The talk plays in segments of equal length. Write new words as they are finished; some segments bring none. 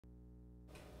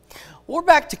We're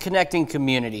back to connecting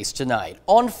communities tonight.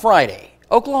 On Friday,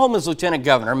 Oklahoma's Lieutenant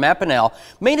Governor Matt Pinnell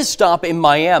made a stop in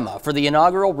Miami for the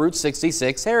inaugural Route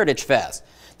 66 Heritage Fest.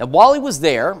 Now, while he was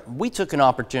there, we took an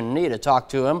opportunity to talk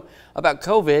to him about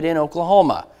COVID in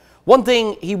Oklahoma. One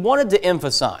thing he wanted to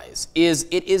emphasize is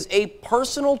it is a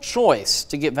personal choice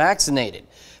to get vaccinated.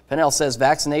 Pinnell says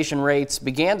vaccination rates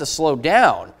began to slow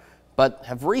down, but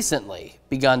have recently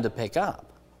begun to pick up.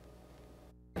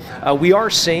 We are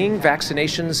seeing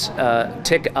vaccinations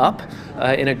tick up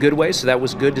in a good way, so that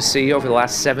was good to see over the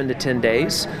last 7 to 10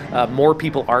 days. More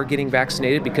people are getting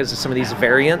vaccinated because of some of these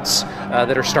variants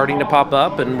that are starting to pop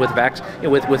up, and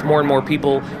with more and more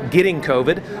people getting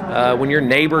COVID. When your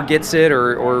neighbor gets it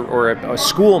or a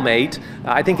schoolmate,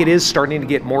 I think it is starting to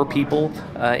get more people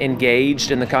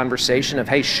engaged in the conversation of,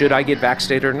 hey, should I get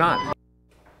vaccinated or not?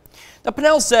 Now,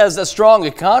 Pinnell says a strong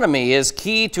economy is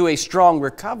key to a strong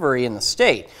recovery in the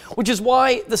state, which is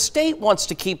why the state wants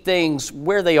to keep things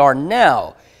where they are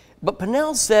now. But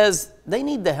Pinnell says they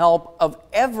need the help of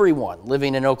everyone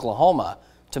living in Oklahoma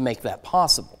to make that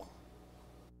possible.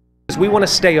 We want to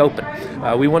stay open.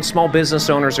 We want small business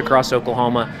owners across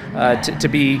Oklahoma to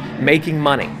be making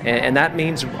money, and that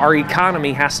means our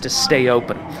economy has to stay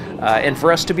open. And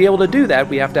for us to be able to do that,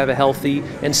 we have to have a healthy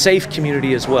and safe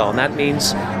community as well, and that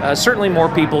means certainly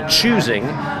more people choosing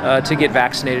to get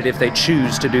vaccinated if they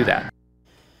choose to do that.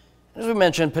 As we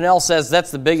mentioned, Pinnell says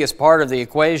that's the biggest part of the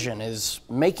equation, is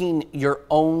making your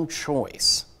own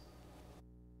choice.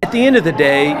 At the end of the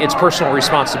day, it's personal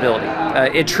responsibility.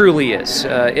 It truly is.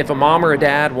 If a mom or a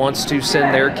dad wants to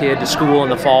send their kid to school in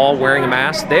the fall wearing a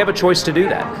mask, they have a choice to do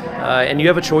that. And you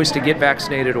have a choice to get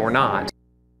vaccinated or not.